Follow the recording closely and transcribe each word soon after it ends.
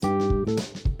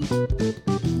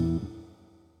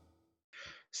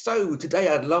So today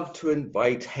I'd love to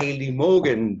invite Hayley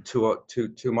Morgan to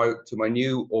my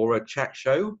new Aura chat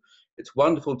show. It's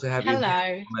wonderful to have you Hello.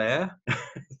 on there.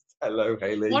 Hello,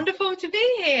 Hayley. Wonderful to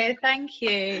be here. Thank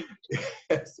you.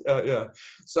 Yes, yeah.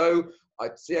 So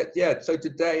So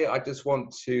today I just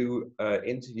want to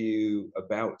interview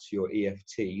about your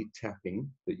EFT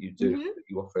tapping that you do, that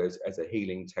you offer as a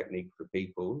healing technique for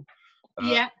people.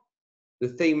 Yeah. The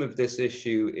theme of this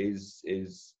issue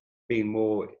is being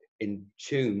more in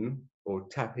tune or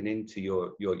tapping into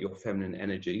your feminine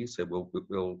energy. So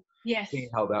we'll Yes. see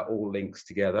how that all links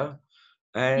together.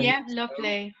 And Yeah,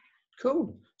 lovely.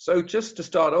 cool. So just to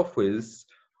start off with,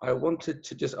 I wanted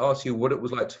to just ask you what it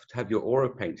was like to have your aura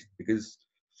painted, because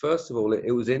first of all,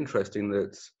 it was interesting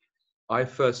that I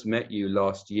first met you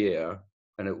last year,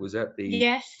 and it was at the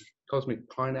Yes. Cosmic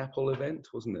Pineapple event,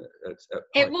 wasn't it?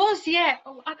 It was, yeah.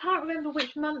 Oh, I can't remember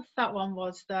which month that one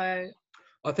was, though.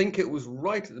 I think it was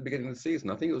right at the beginning of the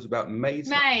season. I think it was about May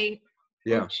time. May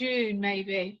Yeah. or June,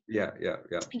 maybe. Yeah.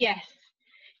 Yes.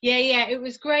 Yeah. It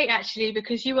was great, actually,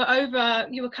 because you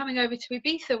were coming over to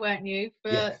Ibiza, weren't you,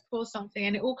 for something,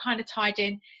 and it all kind of tied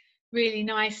in really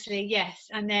nicely. Yes.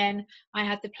 And then I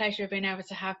had the pleasure of being able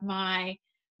to have my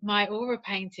aura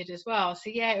painted as well. So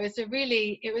yeah, it was a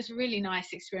really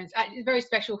nice experience. Actually, very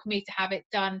special for me to have it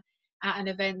done at an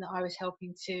event that I was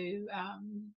helping to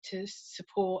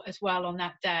support as well on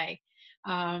that day.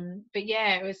 But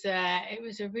yeah, it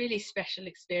was a really special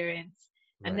experience.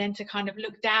 Right. And then to kind of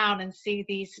look down and see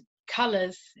these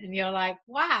colors, and you're like,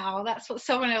 wow, that's what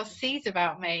someone else sees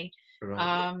about me.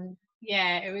 Right.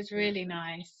 Yeah, it was really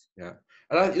nice. Yeah.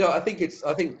 And I think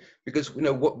because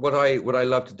what I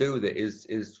love to do with it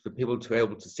is for people to be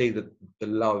able to see the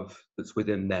love that's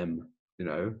within them,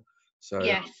 So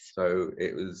Yes. so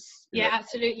it was. Yeah,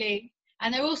 absolutely.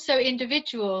 And they're also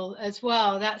individual as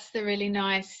well. That's the really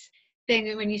nice thing,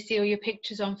 that when you see all your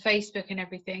pictures on Facebook and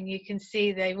everything, you can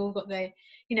see they've all got they're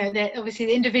obviously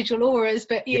the individual auras,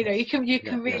 but you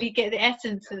can really get the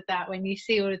essence of that when you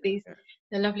see all of these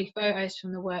the lovely photos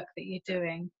from the work that you're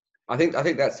doing. I think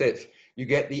that's it. You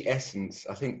get the essence.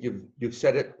 I think you've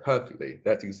said it perfectly.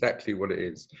 That's exactly what it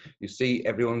is. You see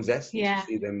everyone's essence. Yeah. You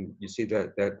see them. You see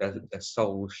their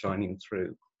soul shining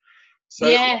through. So,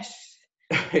 yes.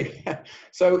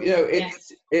 So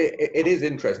it is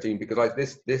interesting, because like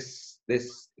the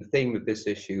theme of this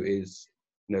issue is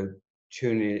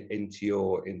tuning into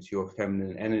your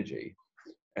feminine energy,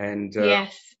 and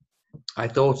yes. I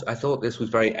thought this was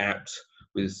very apt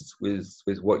with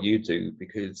what you do,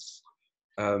 because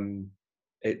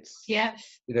it's the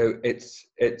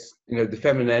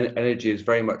feminine energy is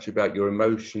very much about your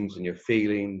emotions and your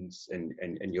feelings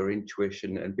and your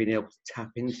intuition, and being able to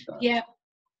tap into that. Yeah.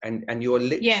 And you're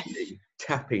literally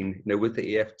tapping, with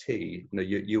the EFT.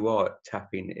 You are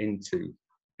tapping into,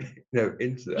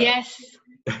 into that. Yes.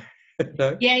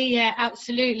 No? Yeah,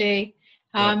 absolutely.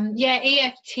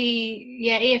 EFT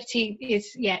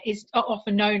is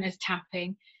often known as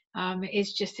tapping.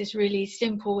 It's just this really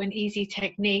simple and easy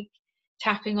technique,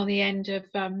 tapping on the end of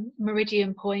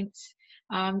meridian points.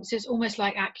 So it's almost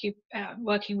like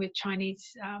working with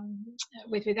Chinese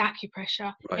with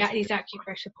acupressure, these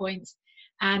acupressure points,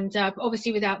 and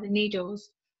obviously without the needles.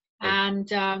 Right. And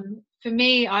for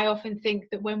me, I often think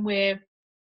that when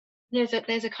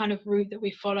there's a kind of route that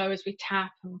we follow as we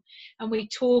tap, and we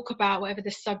talk about whatever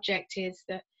the subject is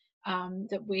that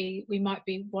we might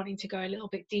be wanting to go a little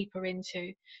bit deeper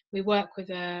into. We work with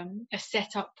a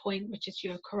setup point, which is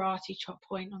your karate chop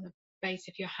point on the base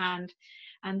of your hand,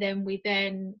 and then we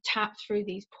tap through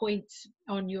these points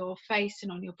on your face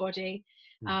and on your body.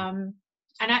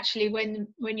 And actually, when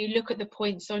you look at the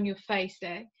points on your face,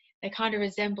 they kind of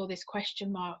resemble this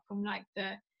question mark from like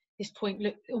this point,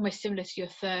 look almost similar to your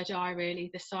third eye, really,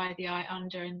 the side of the eye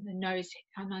under, and the nose,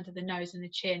 and under the nose and the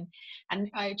chin. And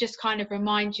I just kind of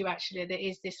remind you, actually, there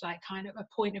is this like kind of a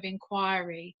point of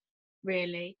inquiry,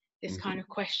 really, this kind of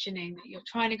questioning, that you're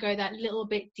trying to go that little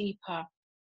bit deeper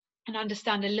and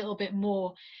understand a little bit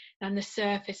more than the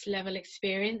surface level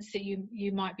experience that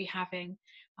you might be having,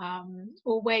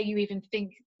 or where you even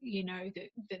think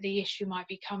that the issue might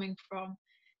be coming from.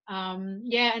 And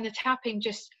the tapping,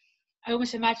 just I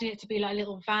almost imagine it to be like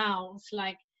little valves,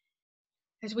 like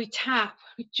as we tap,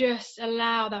 we just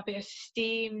allow that bit of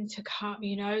steam to come,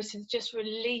 so it just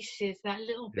releases that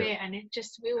little bit. And it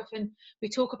just, we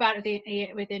talk about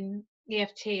it within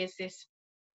EFT as this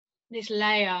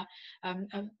layer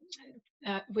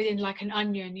within like an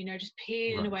onion, just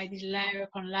peeling away these layer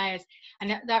upon layers. And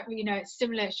that it's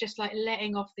similar. It's just like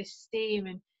letting off this steam,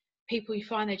 and people, you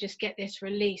find they just get this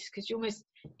release, because you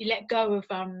let go of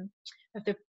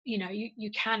the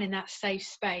you can, in that safe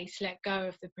space, let go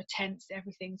of the pretense that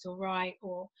everything's all right,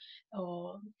 or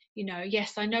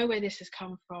yes, I know where this has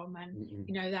come from,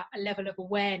 and that level of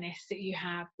awareness that you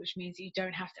have, which means that you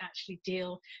don't have to actually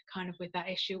deal kind of with that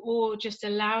issue, or just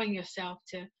allowing yourself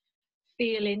to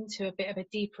feel into a bit of a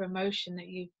deeper emotion that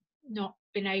you've not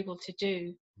been able to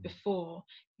do before,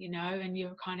 and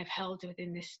you're kind of held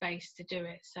within this space to do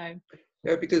it. So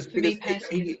yeah, because for me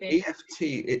personally, EFT,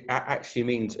 it actually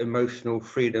means emotional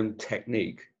freedom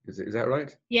technique. Is that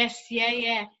right? yes, yeah,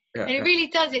 Yeah, and it yeah. really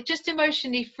does. It just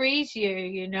emotionally frees you.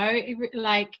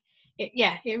 Yeah,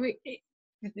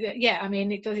 I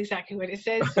mean, it does exactly what it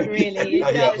says. Really, Yeah,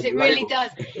 it yeah, does. on the It really label.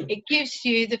 does. It gives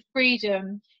you the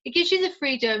freedom. It gives you the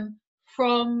freedom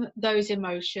from those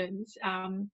emotions.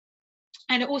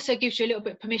 And it also gives you a little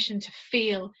bit of permission to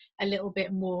feel a little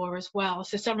bit more as well.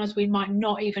 So sometimes we might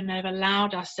not even have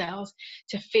allowed ourselves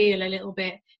to feel a little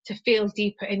bit, to feel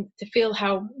deeper, and to feel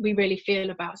how we really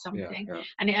feel about Yeah, something. yeah.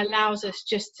 And it allows us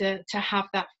just to have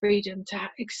that freedom to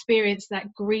experience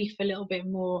that grief a little bit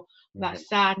more, that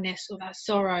sadness or that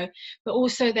sorrow, but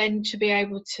also then to be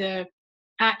able to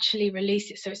actually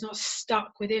release it, so it's not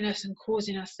stuck within us and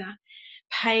causing us that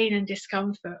pain and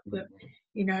discomfort. But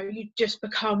you just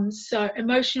become so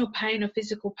emotional pain or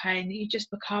physical pain that you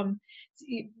just become,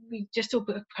 we just all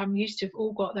become used to. We've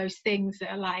all got those things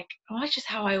that are like, oh, that's just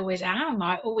how I always am,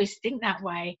 I always think that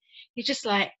way. You're just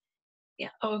like,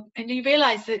 yeah, oh, and you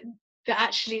realize that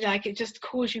actually, like, it just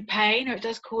causes you pain, or it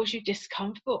does cause you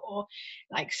discomfort or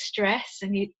like stress,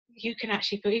 and you can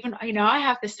actually feel, even I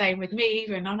have the same with me,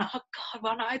 even I'm like, oh God,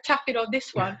 why not I tap it on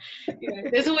this one?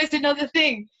 There's always another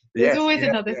thing. There's Yes, always yeah,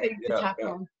 another yeah, thing to yeah, tap yeah.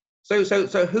 on. So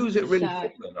who's it really So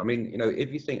for then? I mean,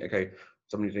 if you think, okay,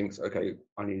 somebody thinks, okay,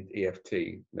 I need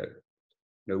EFT.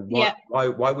 yeah.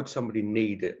 Why would somebody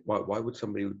need it? Why would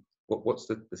somebody? What's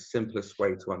the simplest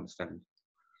way to understand?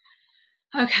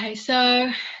 Okay, so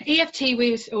EFT,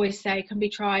 we always say, can be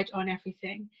tried on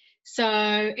everything.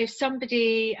 So if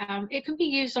somebody, it can be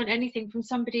used on anything from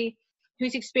somebody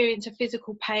who's experienced a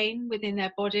physical pain within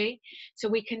their body. So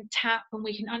we can tap and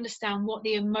we can understand what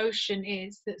the emotion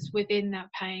is that's within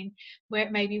that pain,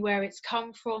 where it's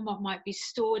come from, what might be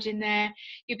stored in there.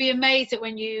 You'd be amazed that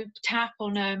when you tap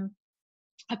on a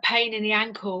pain in the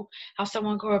ankle, how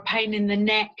someone, or a pain in the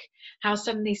neck, how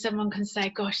suddenly someone can say,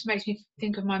 gosh, this makes me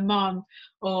think of my mum,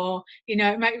 or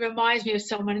it reminds me of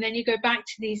someone. And then you go back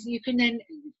to these, you can then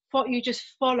you just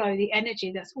follow the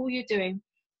energy. That's all you're doing,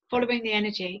 following the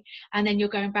energy. And then you're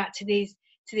going back to these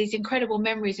incredible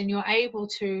memories, and you're able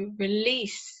to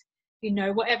release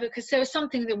whatever, because there was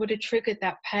something that would have triggered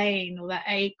that pain or that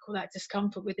ache or that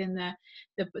discomfort within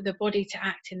the body to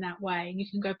act in that way. And you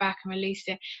can go back and release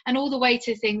it, and all the way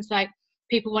to things like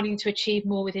people wanting to achieve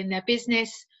more within their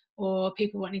business, or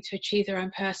people wanting to achieve their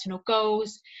own personal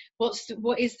goals.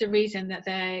 What is the reason that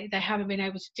they haven't been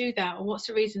able to do that, or what's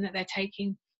the reason that they're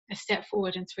taking a step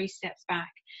forward and 3 steps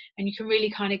back? And you can really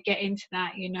kind of get into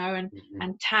that,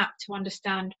 and tap to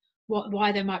understand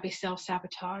why they might be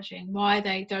self-sabotaging, why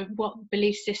they don't, what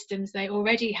belief systems they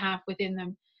already have within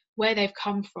them, where they've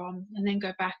come from, and then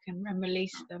go back and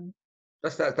release them.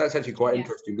 That's actually quite Yeah.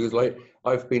 interesting, because like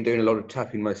I've been doing a lot of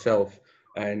tapping myself,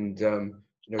 and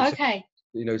Okay.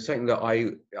 something that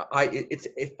it's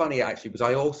funny actually, because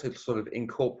I also sort of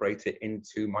incorporate it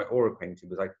into my aura painting,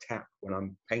 because I tap when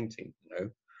I'm painting.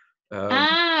 Um,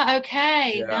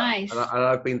 Okay. yeah, and, Nice.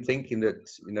 I've been thinking that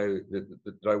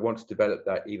that I want to develop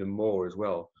that even more as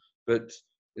well. But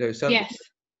something Yes.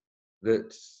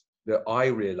 that I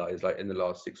realized, like in the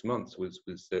last 6 months, was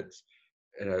that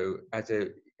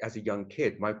as a young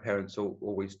kid, my parents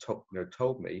always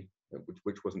told me,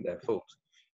 which wasn't their fault,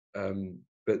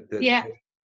 but Yeah.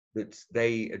 that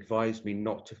they advised me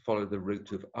not to follow the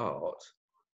route of art,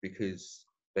 because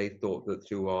they thought that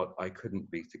through art I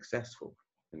couldn't be successful.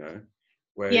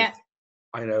 Whereas Yeah.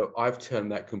 I know I've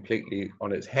turned that completely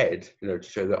on its head, to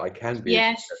show that I can be a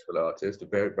Yes. successful artist, a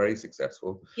very, very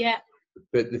successful. Yeah.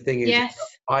 But the thing is, Yes.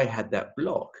 I had that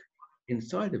block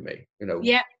inside of me,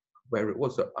 Yeah. where it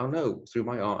was that, oh no, through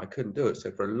my art I couldn't do it.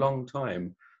 So for a long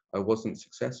time I wasn't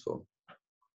successful.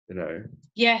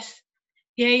 Yes.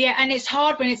 Yeah. And it's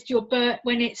hard when it's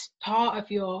when it's part of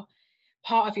your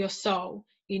soul.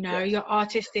 Yes. Your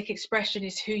artistic expression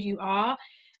is who you are.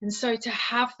 And so to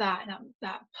have that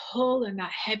pull and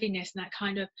that heaviness and that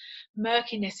kind of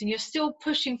murkiness, and you're still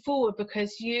pushing forward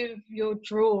because you're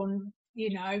drawn,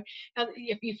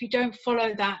 if you don't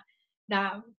follow that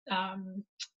that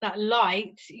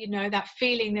light, that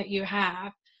feeling that you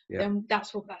have, then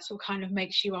that's what kind of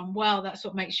makes you unwell. That's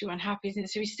what makes you unhappy, isn't it?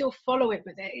 So we still follow it,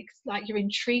 but it's like you're in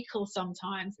treacle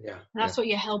sometimes. Yeah. And that's what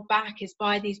you're held back, is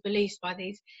by these beliefs, by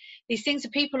these things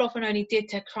that people often only did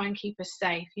to try and keep us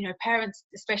safe. You know, parents,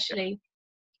 especially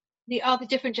the other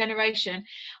different generation,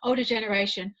 older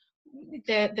generation,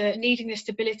 the needing the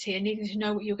stability and needing to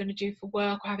know what you're going to do for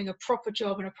work, or having a proper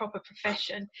job and a proper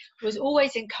profession, was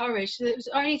always encouraged. So it was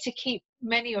only to keep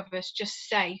many of us just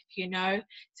safe, you know.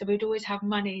 So we'd always have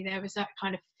money. There was that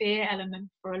kind of fear element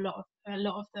for a lot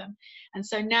of them. And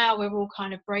so now we're all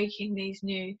kind of we're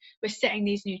setting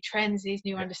these new trends, these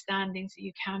new understandings that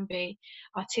you can be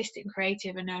artistic and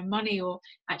creative and earn money, or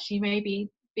actually maybe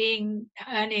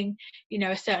earning, you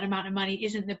know, a certain amount of money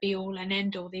isn't the be all and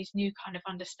end all. These new kind of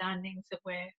understandings that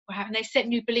we're having, they set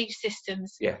new belief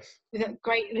systems within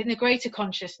the greater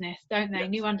consciousness, don't they?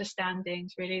 New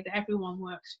understandings, really, that everyone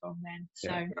works from then. So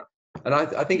and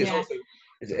I think it's also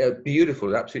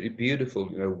beautiful, absolutely beautiful,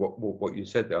 you know, what you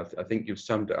said there. I think you've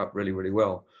summed it up really, really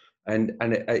well. And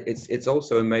it's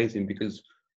also amazing, because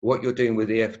what you're doing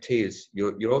with EFT is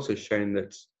you're also showing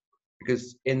that,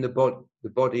 because in the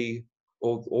body,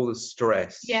 all the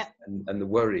stress and the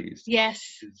worries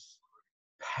is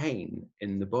pain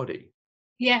in the body.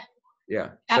 So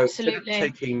instead of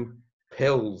taking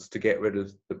pills to get rid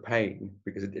of the pain,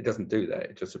 because it doesn't do that,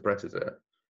 it just suppresses it,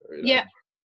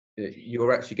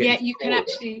 you're actually getting you can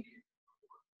actually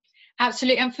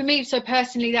absolutely. And for me, so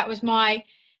personally, that was my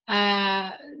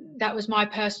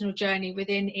personal journey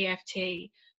within EFT,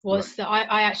 was that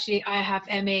I have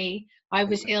ME. I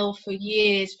was ill for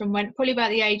years, from when probably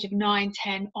about the age of 9,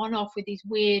 10, on off, with these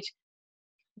weird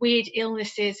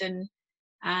illnesses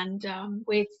and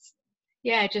with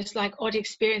just like odd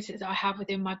experiences that I have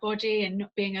within my body, and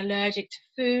not being allergic to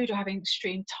food or having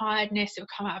extreme tiredness. It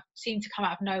would seem to come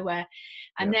out of nowhere.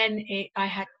 And then I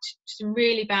had some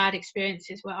really bad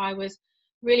experiences where I was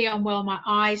really unwell. My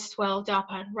eyes swelled up,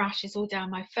 I had rashes all down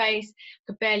my face,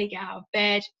 could barely get out of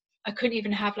bed. I couldn't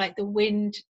even have, like, the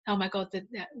wind, oh my god, the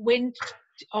wind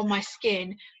on my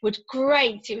skin would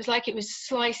grate. It was like it was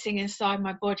slicing inside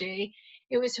my body.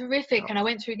 It was horrific. And I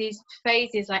went through these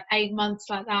phases, like 8 months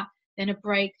like that, then a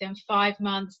break, then 5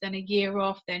 months, then a year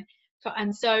off,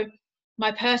 and so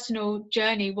my personal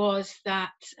journey was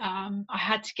that I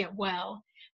had to get well,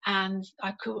 and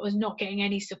was not getting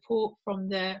any support from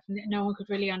no one could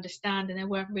really understand, and they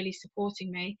weren't really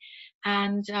supporting me.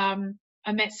 And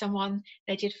I met someone.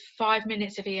 They did 5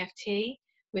 minutes of EFT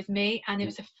with me, and it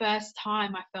was the first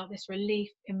time I felt this relief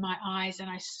in my eyes, and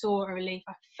I saw a relief.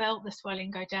 I felt the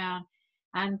swelling go down.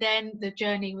 And then the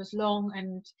journey was long,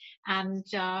 and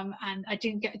I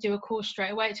didn't get to do a course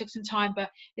straight away. It took some time,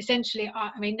 but essentially,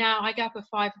 I mean, now I get up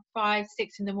at 5,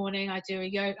 6 in the morning. I'm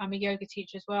a yoga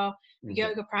teacher as well.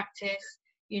 Yoga practice.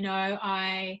 You know,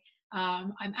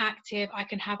 I'm active. I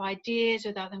can have ideas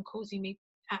without them causing me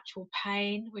actual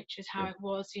pain, which is how it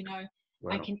was. You know,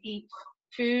 I can eat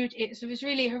food. It was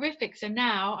really horrific. So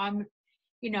now I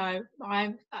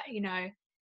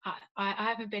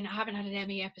haven't had an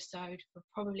ME episode for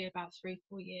probably about 3-4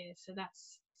 years. So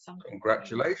that's something.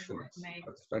 Congratulations.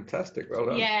 That's fantastic. Well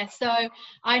done. Yeah. So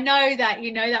I know that,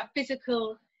 that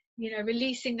physical,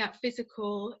 releasing that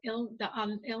physical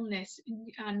illness,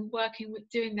 and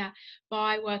doing that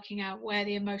by working out where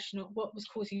the emotional, what was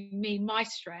causing me, my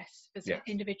stress as an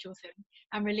individual thing,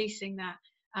 and releasing that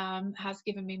has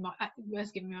given me my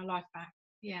life back.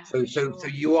 Yeah. So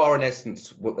you are, in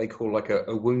essence, what they call like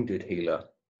a wounded healer.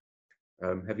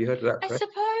 Have you heard of that? I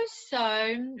suppose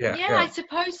so. Yeah, I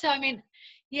suppose so. I mean,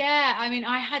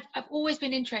 I've always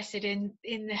been interested in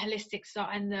the holistic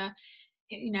side, and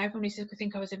everyone used to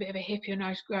think I was a bit of a hippie when I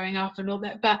was growing up and all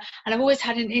that. And I've always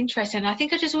had an interest in it. I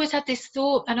think I just always had this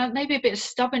thought, and maybe a bit of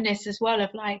stubbornness as well,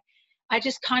 of like, I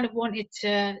just kind of wanted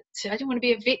to I didn't want to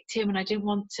be a victim, and I didn't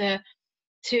want to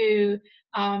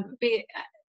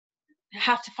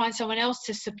have to find someone else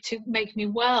to make me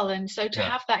well. And so to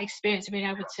have that experience of being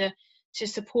able to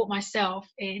support myself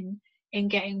in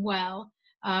getting well,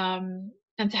 and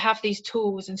to have these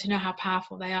tools, and to know how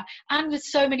powerful they are, and with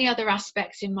so many other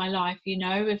aspects in my life,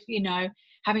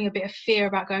 having a bit of fear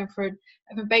about having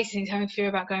fear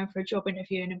about going for a job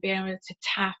interview, and being able to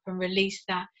tap and release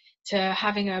that, to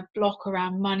having a block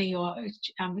around money,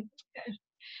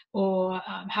 or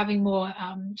having more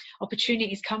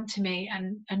opportunities come to me,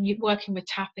 and working with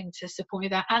tapping to support me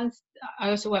that. And I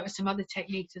also work with some other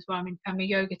techniques as well. I mean, I'm a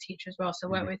yoga teacher as well,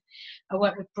 so I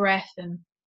work with breath and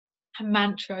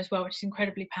mantra as well, which is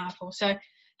incredibly powerful. So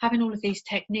having all of these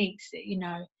techniques,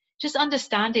 just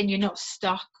understanding you're not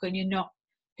stuck, and you're not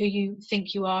who you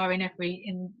think you are in who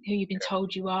you've been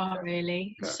told you are,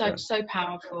 really. So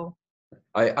powerful.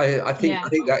 Yeah. I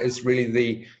think that is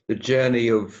really the journey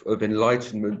of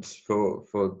enlightenment for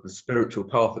the spiritual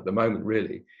path at the moment.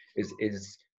 Really,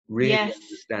 is really Yes.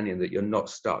 understanding that you're not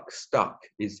stuck. Stuck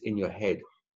is in your head.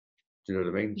 Do you know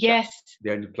what I mean? That's Yes.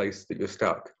 the only place that you're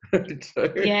stuck.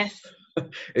 So, Yes.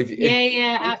 if Yeah.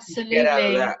 Yeah. once you get out of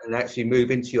Absolutely. that and actually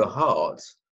move into your heart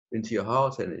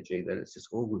energy, then it's just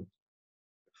all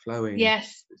flowing.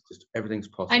 Yes. It's just everything's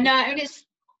I possible. know, and it's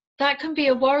that can be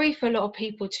a worry for a lot of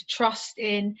people to trust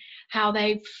in how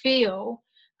they feel,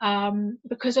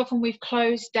 because often we've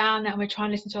closed down that and we're trying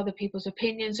to listen to other people's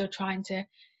opinions or trying to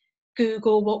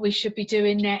Google what we should be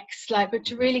doing next. Like, but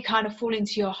to really kind of fall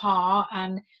into your heart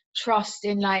and trust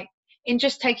in, like, in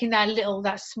just taking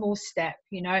that small step.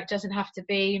 It doesn't have to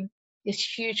be this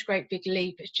huge, great big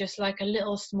leap. It's just like a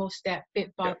little small step,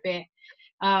 bit Yeah, by bit.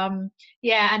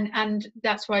 Yeah, and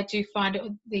that's why I do find it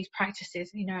with these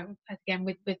practices, again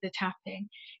with the tapping,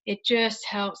 it just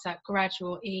helps that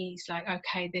gradual ease. Like,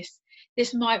 okay,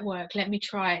 this might work, let me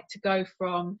try it, to go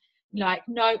from like,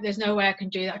 no, there's no way I can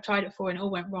do that, I tried it before and it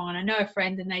all went wrong and I know a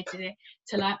friend and they did it,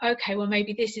 to like, okay, well,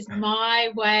 maybe this is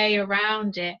my way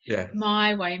around it, yeah,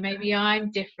 my way, maybe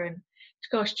I'm different.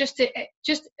 Gosh, just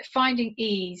finding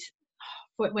ease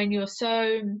when you're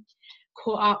so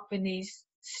caught up in these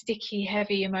sticky,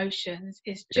 heavy emotions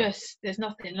is yeah, just, there's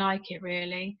nothing like it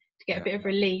really to get a yeah. bit of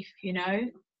relief.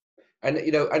 And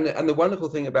and the wonderful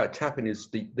thing about tapping is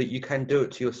that you can do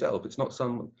it to yourself. It's not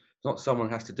someone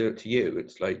has to do it to you.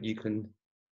 It's like you can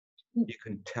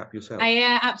tap yourself.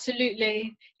 Yeah,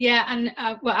 absolutely. Yeah, and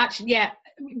well, actually, yeah,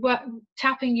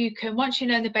 tapping, you can, once you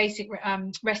know the basic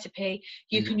recipe,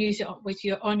 you Mhm. can use it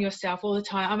on yourself all the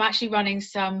time. I'm actually running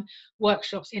some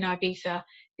workshops in Ibiza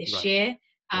this Right. year,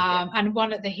 Okay. and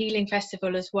one at the Healing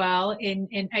Festival as well in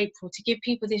April, to give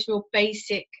people this real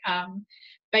basic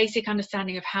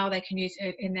understanding of how they can use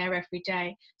it in their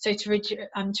everyday. So to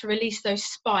release those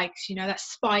spikes, that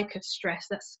spike of stress,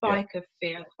 that Yeah. spike of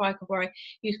fear, that spike of worry,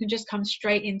 you can just come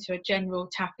straight into a general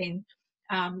tapping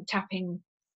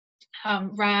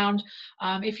round.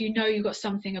 If you know you've got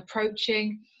something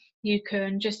approaching, you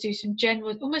can just do some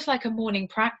general, almost like a morning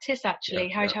practice, Yeah. actually,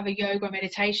 how Yeah. to have a yoga or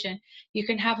meditation. You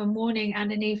can have a morning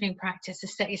and an evening practice to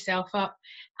set yourself up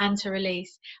and to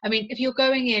release. I mean, if you're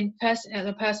going in at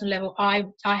the personal level, I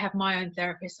have my own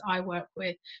therapist I work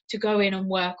with to go in and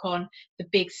work on the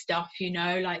big stuff,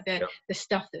 like Yeah. the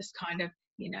stuff that's kind of,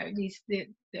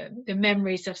 the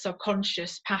memories of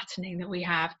subconscious patterning that we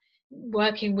have.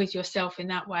 Working with yourself in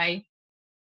that way,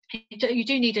 you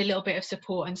do need a little bit of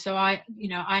support, and so I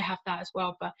have that as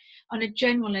well. But on a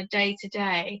general, a day to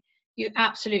day, you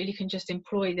absolutely can just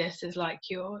employ this as like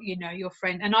your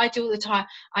friend. And I do all the time.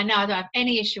 I now don't have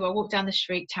any issue. I walk down the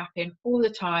street tapping all the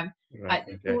time. Right.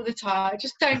 Okay. All the time. I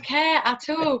just don't care at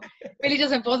all. It really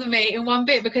doesn't bother me in one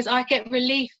bit, because I get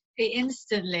relief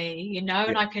instantly, Yeah.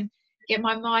 and I can get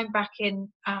my mind back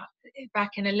in a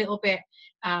little bit,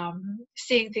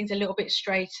 seeing things a little bit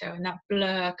straighter, and that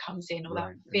blur comes in, or that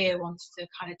Right. Okay. fear wants to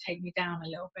kind of take me down a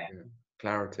little bit. Yeah.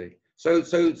 Clarity. So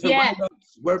Yeah,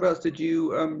 whereabouts did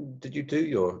you do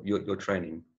your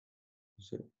training?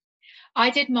 So, I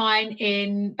did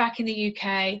mine back in the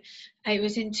UK. It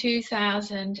was in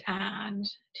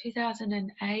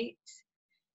 2008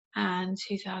 and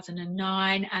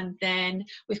 2009, and then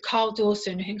with Carl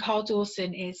Dawson, who Carl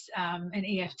Dawson is an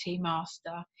EFT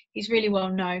master. He's really well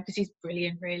known because he's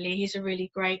brilliant, really. He's a really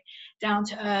great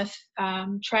down-to-earth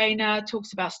trainer,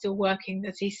 talks about still working,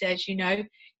 as he says, you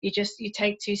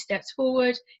take 2 steps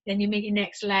forward, then you meet your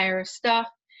next layer of stuff,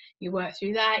 you work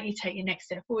through that, you take your next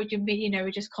step forward,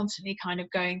 we're just constantly kind of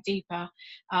going deeper.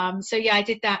 So yeah, I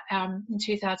did that in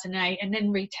 2008, and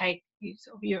then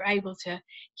you're able to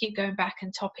keep going back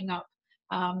and topping up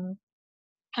over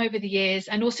the years.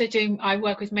 And also I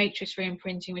work with matrix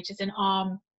re-imprinting, which is an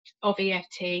arm of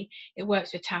EFT. It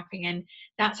works with tapping, and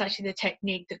that's actually the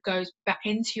technique that goes back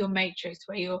into your matrix,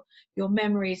 where your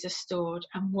memories are stored,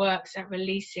 and works at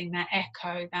releasing that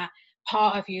echo, that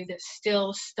part of you that's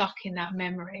still stuck in that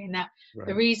memory. And that the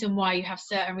right. reason why you have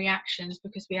certain reactions,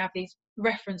 because we have these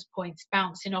reference points,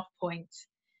 bouncing off points,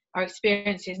 our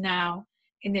experiences now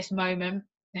in this moment.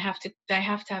 They have to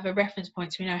have a reference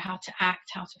point, so we know how to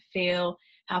act, how to feel,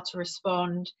 how to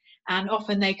respond. And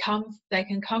often they can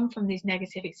come from these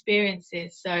negative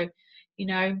experiences. So, you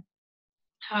know,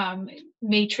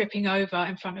 me tripping over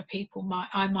in front of people,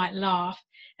 I might laugh,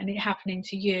 and it happening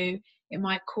to you, it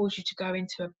might cause you to go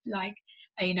into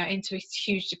into a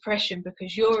huge depression,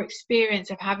 because your experience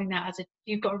of having that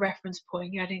you've got a reference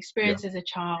point, you had an Yeah. experience as a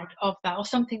child of that or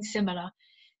something similar.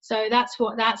 So that's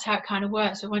how it kind of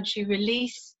works. So once you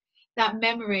release that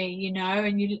memory, you know,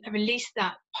 and you release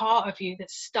that part of you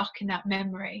that's stuck in that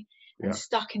memory and Yeah.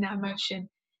 stuck in that emotion,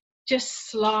 just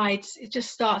slides, it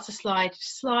just starts to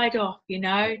slide off, you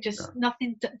know, just Yeah.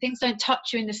 nothing, things don't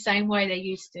touch you in the same way they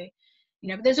used to, you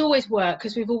know. But there's always work,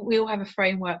 because we all have a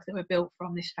framework that we're built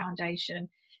from, this foundation.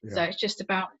 So Yeah. it's just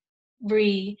about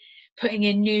putting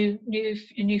in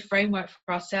new framework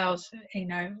for ourselves, you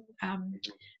know,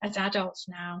 as adults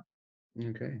now.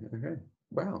 Okay. Okay.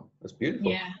 Wow, that's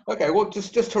beautiful. Yeah. Okay, well,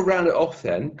 just to round it off,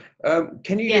 then,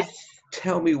 can you just Yes.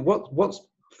 tell me what's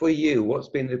for you? What's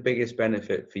been the biggest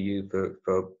benefit for you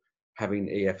for having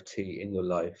EFT in your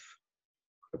life?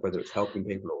 Whether it's helping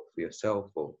people or for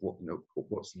yourself, or what, you know,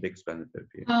 what's the biggest benefit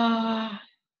for you?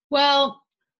 Well,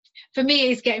 for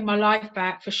me, it's getting my life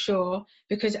back, for sure,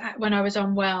 because when I was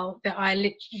unwell, that I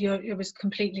literally, it was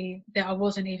completely, that I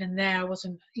wasn't even there. I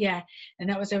wasn't, yeah. And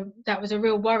that was a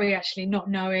real worry, actually, not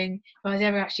knowing if I was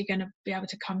ever actually going to be able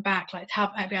to come back, like be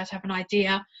able to have an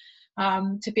idea,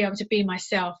 to be able to be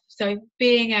myself. So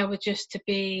being able just to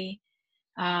be,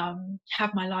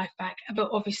 have my life back, but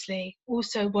obviously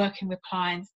also working with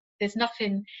clients, there's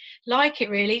nothing like it,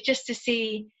 really, just to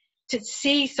see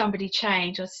somebody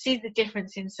change, or see the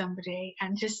difference in somebody,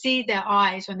 and just see their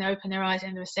eyes when they open their eyes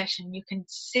into a session. You can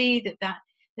see that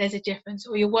there's a difference,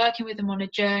 or you're working with them on a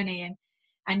journey,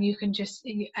 and you can just,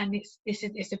 and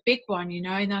it's a big one, you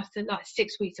know, and after like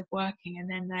 6 weeks of working, and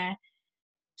then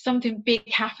something big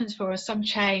happens for us, some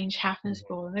change happens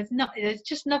for them. There's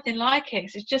just nothing like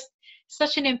it. It's just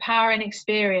such an empowering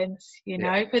experience, you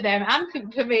Yeah. know, for them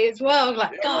and for me as well.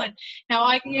 Like, Yeah. God, now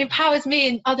it empowers me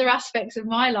in other aspects of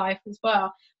my life as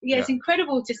well. But yeah, Yeah. it's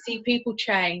incredible to see people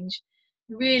change.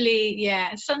 Really,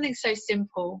 yeah, and something so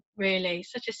simple, really,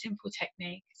 such a simple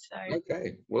technique. So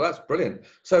Okay, well, that's brilliant.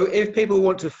 So if people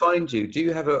want to find you, do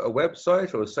you have a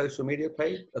website or a social media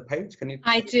page? Can you?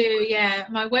 I do, yeah.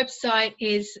 My website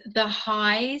is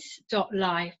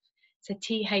thehighs.life. So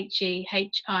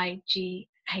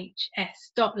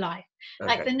THEHIGHS.life.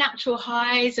 Like Okay. the natural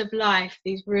highs of life,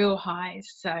 these real highs.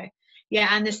 So yeah,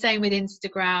 and the same with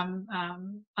Instagram,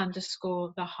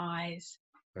 underscore the highs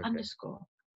Okay. underscore.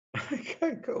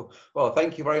 Okay, cool. Well,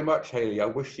 thank you very much, Hayley. I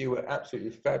wish you an absolutely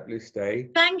fabulous day.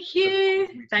 Thank Look forward you.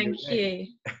 to meeting you Thank again. you.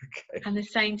 Okay, And the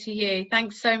same to you.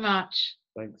 Thanks so much.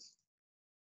 thanks.